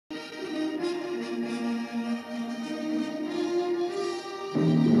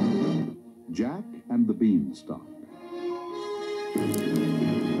Jack and the Beanstalk.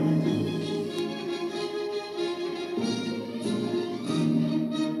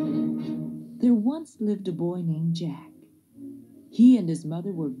 There once lived a boy named Jack. He and his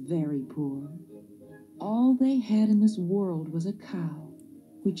mother were very poor. All they had in this world was a cow,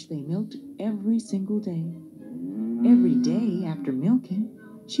 which they milked every single day. Every day after milking,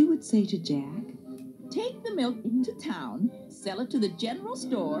 she would say to Jack, "Take the milk into town, sell it to the general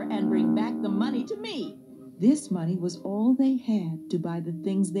store, and bring back the money to me." This money was all they had to buy the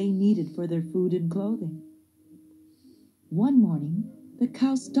things they needed for their food and clothing. One morning, the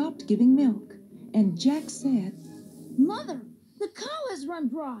cow stopped giving milk, and Jack said, "Mother, the cow has run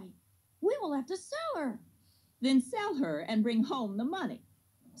dry. We will have to sell her." "Then sell her and bring home the money."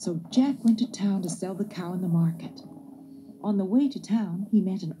 So Jack went to town to sell the cow in the market. On the way to town, he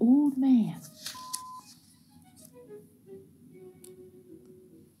met an old man.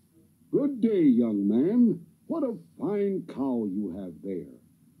 "Good day, young man. What a fine cow you have there.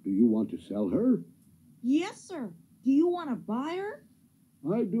 Do you want to sell her?" "Yes, sir. Do you want to buy her?"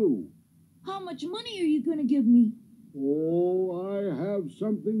 "I do." "How much money are you going to give me?" "Oh, I have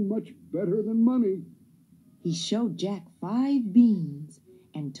something much better than money." He showed Jack 5 beans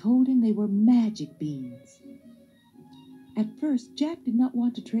and told him they were magic beans. At first, Jack did not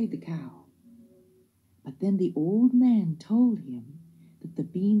want to trade the cow. But then the old man told him that the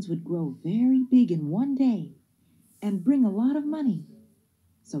beans would grow very big in one day and bring a lot of money.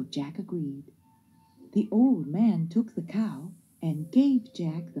 So Jack agreed. The old man took the cow and gave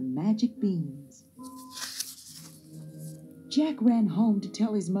Jack the magic beans. Jack ran home to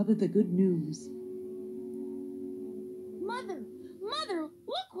tell his mother the good news. Mother,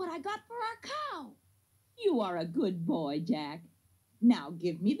 look what I got for our cow." "You are a good boy, Jack. Now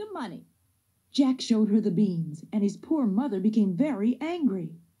give me the money." Jack showed her the beans, and his poor mother became very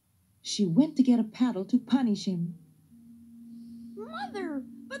angry. She went to get a paddle to punish him. "Mother,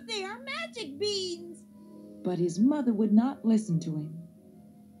 but they are magic beans." But his mother would not listen to him.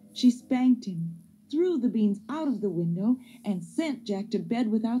 She spanked him, threw the beans out of the window, and sent Jack to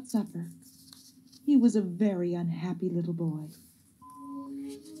bed without supper. He was a very unhappy little boy.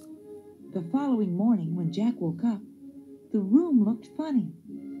 The following morning, when Jack woke up, the room looked funny.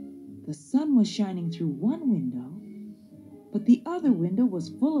 The sun was shining through one window, but the other window was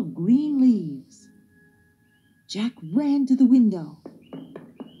full of green leaves. Jack ran to the window.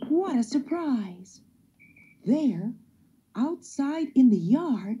 What a surprise! There, outside in the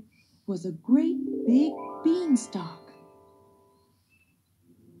yard, was a great big beanstalk.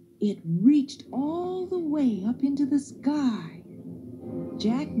 It reached all the way up into the sky.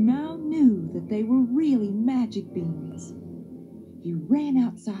 Jack now knew that they were really magic beans. He ran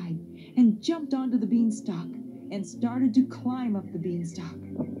outside and jumped onto the beanstalk and started to climb up the beanstalk.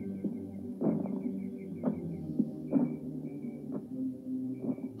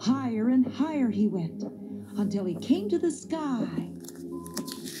 Higher and higher he went until he came to the sky.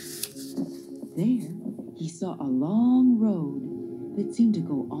 There he saw a long road that seemed to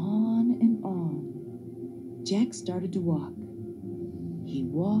go on and on. Jack started to walk. He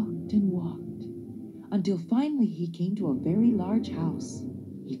walked and walked until finally he came to a very large house.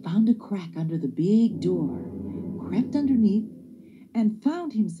 He found a crack under the big door, crept underneath, and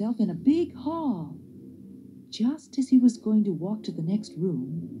found himself in a big hall. Just as he was going to walk to the next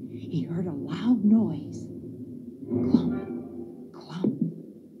room, he heard a loud noise. Clump, clump,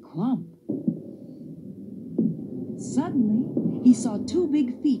 clump. Suddenly, he saw 2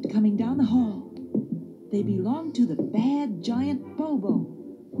 big feet coming down the hall. They belonged to the bad giant Bobo,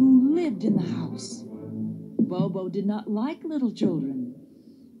 who lived in the house. Bobo did not like little children.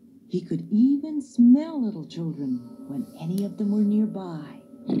 He could even smell little children when any of them were nearby.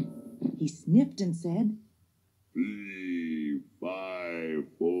 He sniffed and said, "Fee, fi,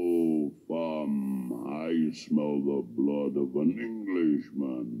 fo, fum. I smell the blood of an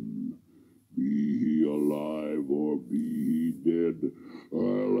Englishman. Be he alive or be he dead,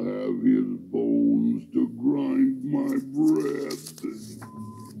 I'll have his bones to grind my bread."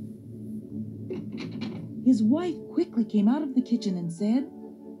 His wife quickly came out of the kitchen and said,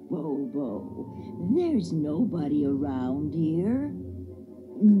 "Bobo, there's nobody around here.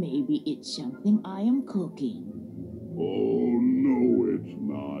 Maybe it's something I am cooking." "Oh, no, it's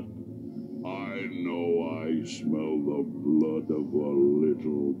not. I know I smell the blood of a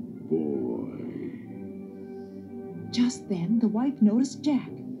little boy." Just then, the wife noticed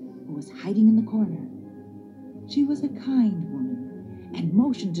Jack, who was hiding in the corner. She was a kind woman and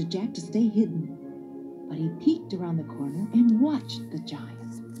motioned to Jack to stay hidden. But he peeked around the corner and watched the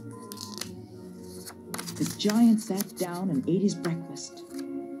giant. The giant sat down and ate his breakfast.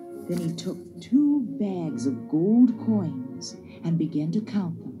 Then he took 2 bags of gold coins and began to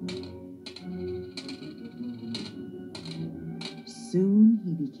count them. Soon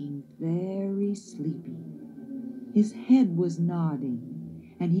he became very sleepy. His head was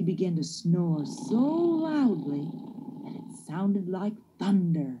nodding, and he began to snore so loudly that it sounded like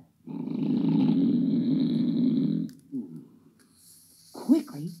thunder.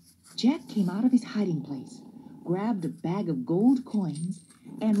 Quickly, Jack came out of his hiding place, grabbed a bag of gold coins,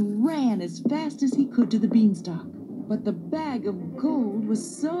 and ran as fast as he could to the beanstalk. But the bag of gold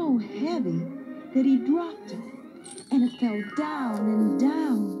was so heavy that he dropped it, and it fell down and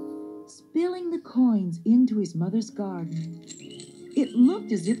down, spilling the coins into his mother's garden. It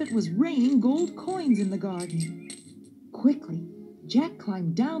looked as if it was raining gold coins in the garden. Quickly, Jack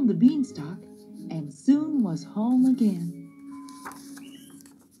climbed down the beanstalk and soon was home again.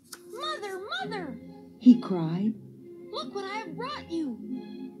 Mother, Mother! He cried. Look what I have brought you!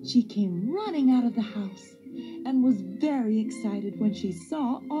 She came running out of the house and was very excited when she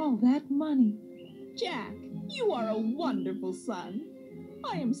saw all that money. Jack, you are a wonderful son.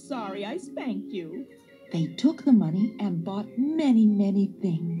 I am sorry I spanked you. They took the money and bought many, many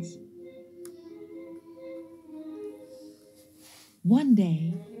things. One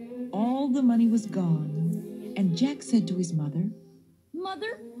day, all the money was gone, and Jack said to his mother,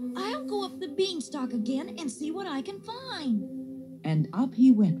 Mother, I'll go up the beanstalk again and see what I can find. And up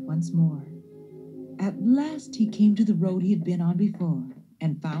he went once more. At last he came to the road he had been on before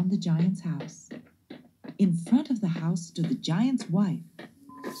and found the giant's house. In front of the house stood the giant's wife.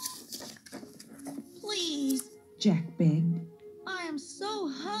 Please, Jack begged. I am so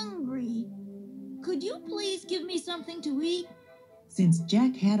hungry. Could you please give me something to eat? Since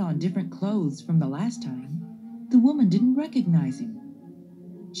Jack had on different clothes from the last time, the woman didn't recognize him.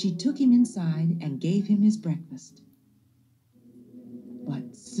 She took him inside and gave him his breakfast.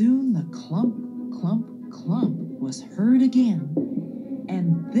 But soon the clump, clump, clump was heard again,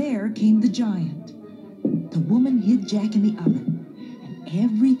 and there came the giant. The woman hid Jack in the oven, and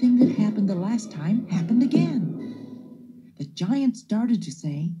everything that happened the last time happened again. The giant started to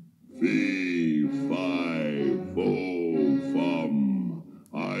say, Fee, fi, fo, fum.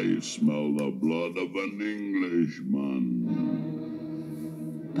 I smell the blood of an Englishman.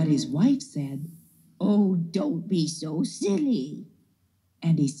 but his wife said, Oh, don't be so silly.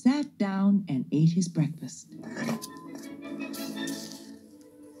 and he sat down and ate his breakfast.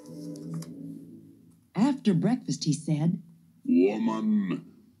 After breakfast, he said, Woman,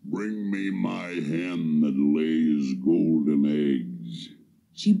 bring me my hen that lays golden eggs.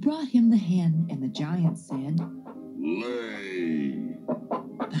 She brought him the hen, and the giant said, Lay.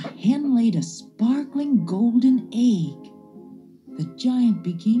 The hen laid a sparkling golden egg. The giant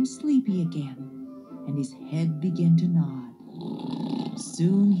became sleepy again, and his head began to nod.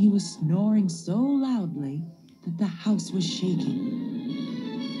 Soon he was snoring so loudly that the house was shaking.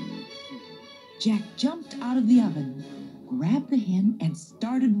 Jack jumped out of the oven, grabbed the hen, and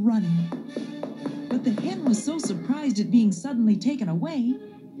started running. But the hen was so surprised at being suddenly taken away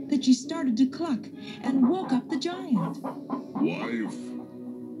that she started to cluck and woke up the giant. Wife,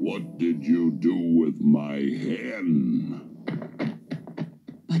 what did you do with my hen?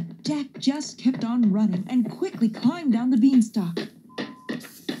 But Jack just kept on running and quickly climbed down the beanstalk.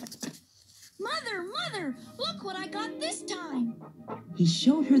 Mother, Mother, look what I got this time. He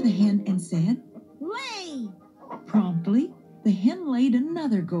showed her the hen and said, Lay! promptly, the hen laid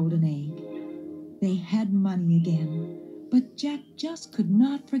another golden egg. They had money again, but Jack just could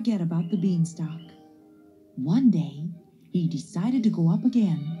not forget about the beanstalk. One day, he decided to go up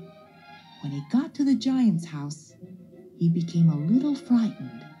again. When he got to the giant's house, he became a little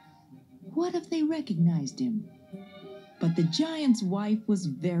frightened. What if they recognized him? But the giant's wife was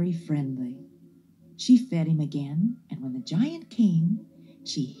very friendly. She fed him again, and when the giant came,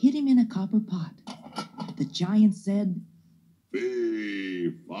 she hid him in a copper pot. The giant said,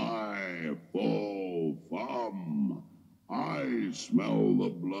 Fee, fi, fo, fum. I smell the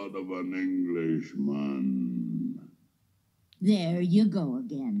blood of an Englishman. There you go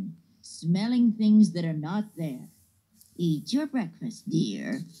again, smelling things that are not there. Eat your breakfast,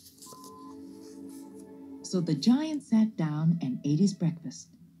 dear. So the giant sat down and ate his breakfast.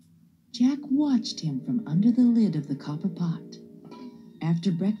 Jack watched him from under the lid of the copper pot.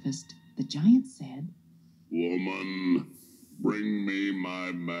 After breakfast, the giant said, Woman, bring me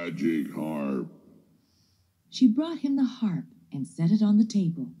my magic harp. She brought him the harp and set it on the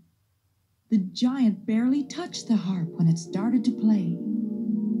table. The giant barely touched the harp when it started to play.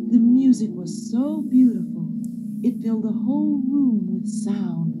 The music was so beautiful, it filled the whole room with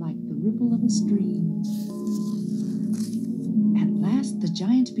sound like the ripple of a stream. At last, last, the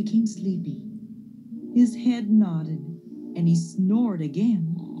giant became sleepy. His head nodded, and he snored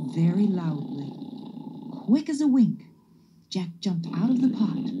again very loudly. Quick as a wink, Jack jumped out of the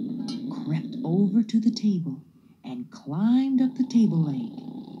pot, crept over to the table, and climbed up the table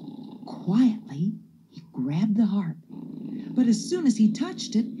leg. Quietly, he grabbed the harp, but as soon as he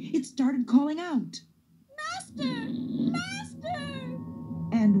touched it, it started calling out, Master! Master!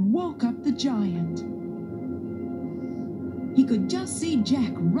 and woke up the giant. He could just see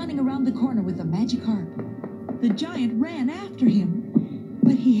Jack running around the corner with the magic harp. The giant ran after him,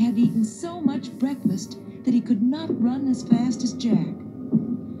 but he had eaten so much breakfast that he could not run as fast as Jack.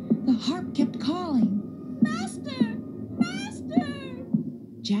 The harp kept calling, Master! Master!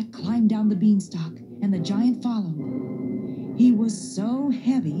 Jack climbed down the beanstalk, and the giant followed. He was so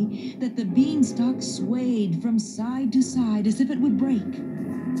heavy that the beanstalk swayed from side to side as if it would break.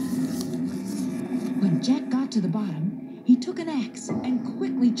 When Jack got to the bottom, he took an axe and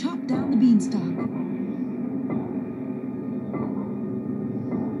quickly chopped down the beanstalk.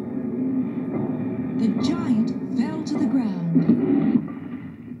 The giant fell to the ground,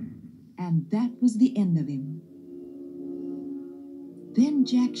 and that was the end of him. Then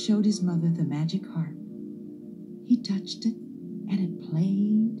Jack showed his mother the magic harp. He touched it, and it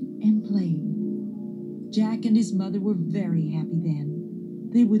played and played. Jack and his mother were very happy then.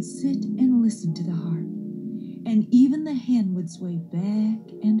 They would sit and listen to the harp, and even the hen would sway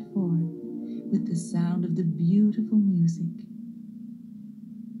back and forth with the sound of the beautiful music.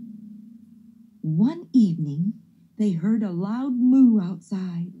 One evening, they heard a loud moo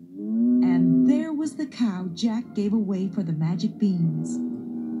outside, and there was the cow Jack gave away for the magic beans.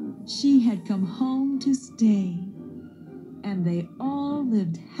 She had come home to stay, and they all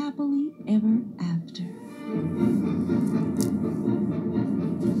lived happily ever after.